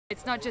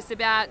It's not just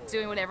about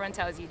doing what everyone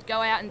tells you. Go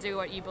out and do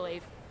what you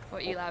believe,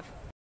 what you love.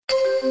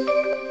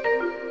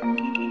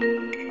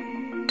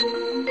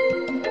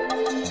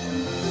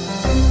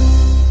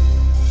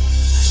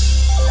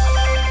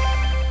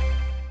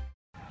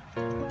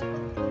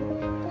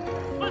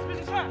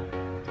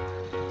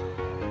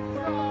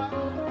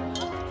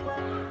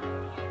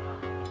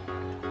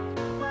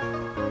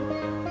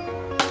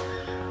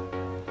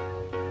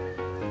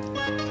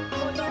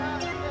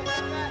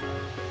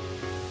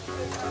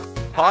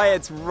 Hi,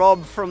 it's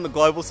Rob from the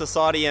Global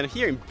Society and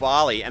here in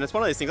Bali, and it's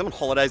one of those things, I'm on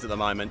holidays at the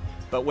moment,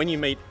 but when you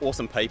meet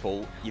awesome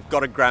people, you've got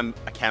to grab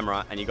a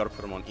camera and you've got to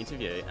put them on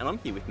interview, and I'm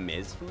here with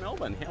Mez from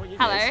Melbourne. How are you,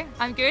 Hello, Mez?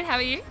 I'm good, how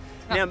are you?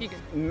 Now, You're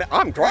good.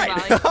 I'm great.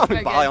 I'm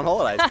in Bali on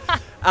holidays.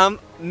 Okay.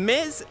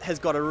 Mez has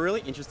got a really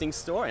interesting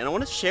story, and I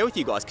want to share with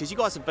you guys, because you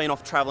guys have been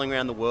off travelling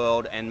around the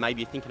world and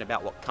maybe you're thinking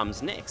about what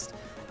comes next.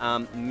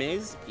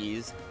 Mez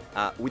is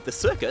with the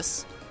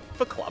Circus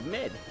for Club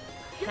Med.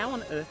 How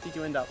on earth did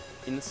you end up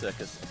in the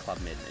Circus at Club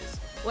Med,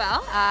 Mez? Well,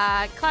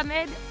 Club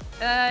Med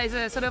is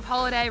a sort of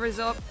holiday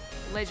resort,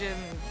 leisure,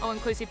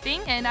 all-inclusive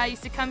thing, and I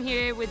used to come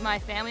here with my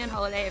family on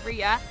holiday every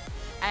year,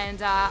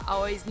 and I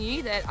always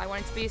knew that I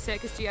wanted to be a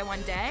circus GO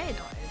one day, and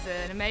it was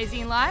an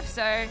amazing life,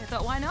 so I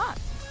thought, why not?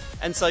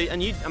 And so,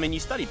 you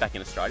studied back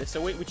in Australia,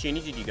 so which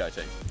uni did you go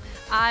to?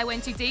 I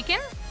went to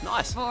Deakin.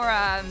 Nice. For,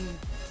 I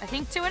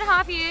think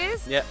 2.5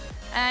 years. Yep.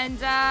 And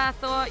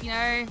thought,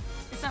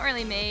 it's not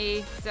really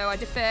me, so I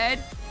deferred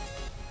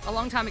a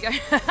long time ago.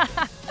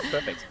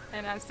 Perfect.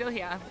 And I'm still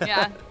here,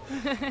 yeah.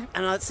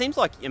 And it seems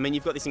like,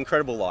 you've got this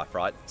incredible life,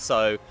 right?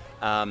 So,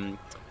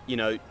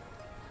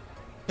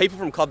 people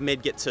from Club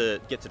Med get to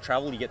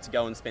travel. You get to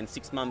go and spend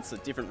 6 months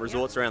at different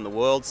resorts around the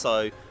world.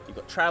 So you've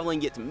got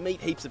traveling, you get to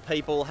meet heaps of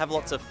people, have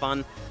lots of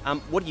fun.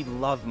 What do you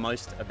love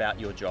most about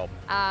your job?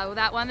 Well,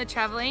 that one, the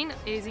traveling,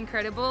 is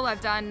incredible.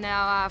 I've done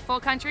now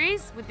 4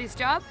 countries with this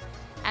job.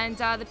 And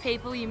the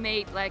people you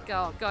meet, like,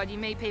 oh God, you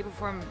meet people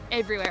from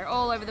everywhere,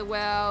 all over the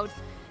world.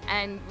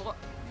 And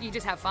you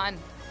just have fun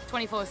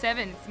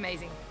 24/7. It's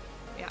amazing.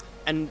 Yeah.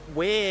 And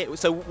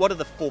what are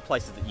the 4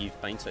 places that you've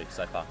been to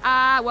so far?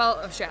 Well,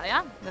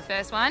 Australia, the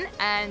first one,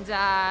 and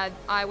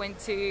I went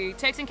to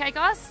Turks and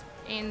Caicos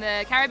in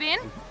the Caribbean,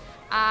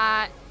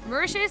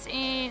 Mauritius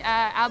in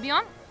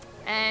Albion,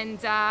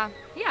 and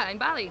in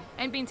Bali,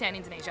 and Bintan,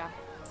 Indonesia.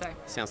 So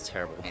sounds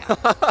terrible. Yeah.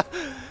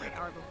 Pretty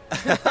horrible.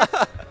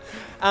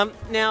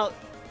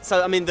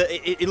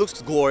 It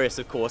looks glorious,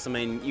 of course.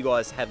 You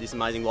guys have this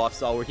amazing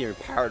lifestyle. We're here in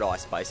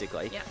paradise,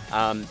 basically.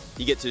 Yeah.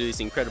 You get to do this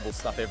incredible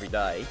stuff every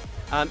day.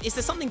 Is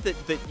there something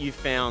that you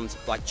found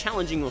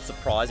challenging or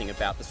surprising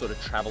about the sort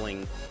of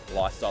travelling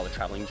lifestyle, the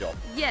travelling job?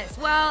 Yes.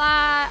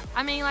 Well,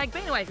 being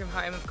away from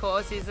home, of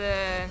course, is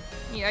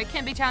it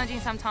can be challenging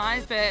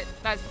sometimes, but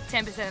that's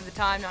 10% of the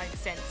time,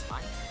 90% is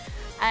fine.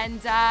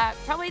 And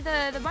probably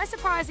the most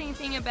surprising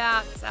thing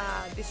about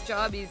this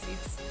job is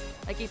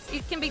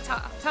it can be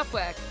tough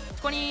work.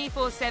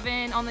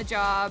 24/7 on the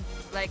job,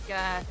 it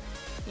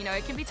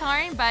can be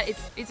tiring, but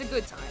it's a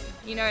good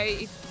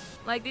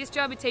time. This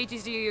job, it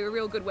teaches you a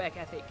real good work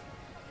ethic,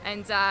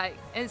 and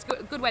it's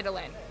a good way to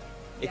learn.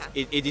 Yeah.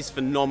 It is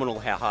phenomenal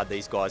how hard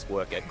these guys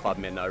work at Club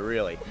Med,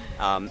 really.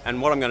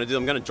 And what I'm going to do,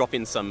 I'm going to drop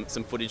in some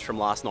footage from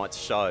last night's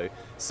show.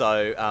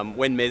 So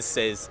when Mez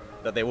says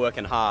that they're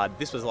working hard,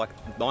 this was like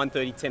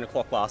 9:30, 10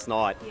 o'clock last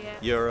night. Yeah.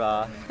 You're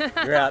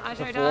out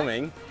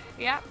performing.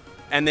 Yeah.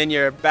 And then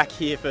you're back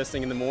here first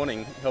thing in the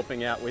morning,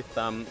 helping out with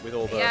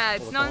all the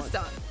it's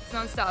non-stop. It's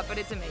non-stop, but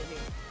it's amazing.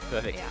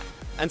 Perfect. Yeah.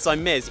 And so,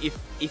 Mez,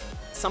 if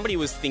somebody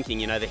was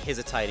thinking, they're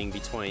hesitating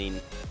between,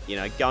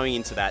 going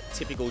into that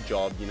typical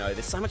job,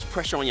 there's so much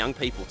pressure on young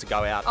people to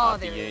go out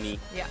after uni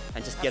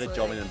and just get a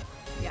job in a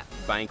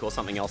bank or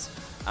something else.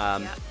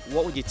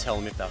 What would you tell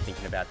them if they're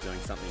thinking about doing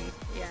something?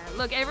 Yeah,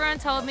 look, everyone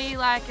told me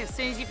as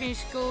soon as you finish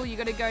school, you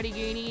got to go to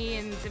uni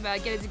and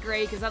get a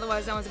degree, because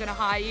otherwise no one's going to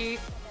hire you.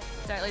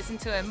 Don't listen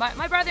to him.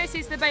 My brother and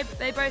sister,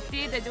 they both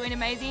did. They're doing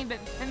amazing, but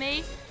for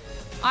me,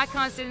 I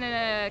can't sit in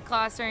a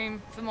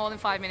classroom for more than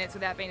 5 minutes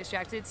without being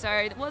distracted, so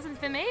it wasn't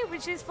for me,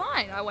 which is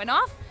fine. I went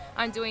off,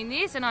 I'm doing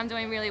this, and I'm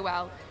doing really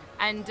well.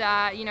 And,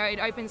 it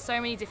opens so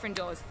many different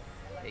doors.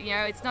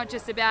 It's not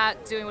just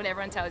about doing what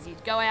everyone tells you.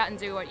 Go out and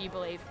do what you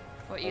believe,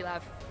 what you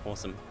love.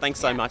 Awesome. Thanks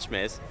so much,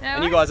 Mez. No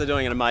and you guys are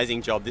doing an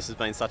amazing job. This has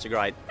been such a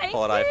great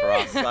holiday for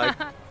us. So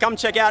come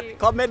check out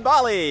Club Med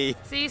Bali.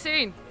 See you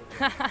soon.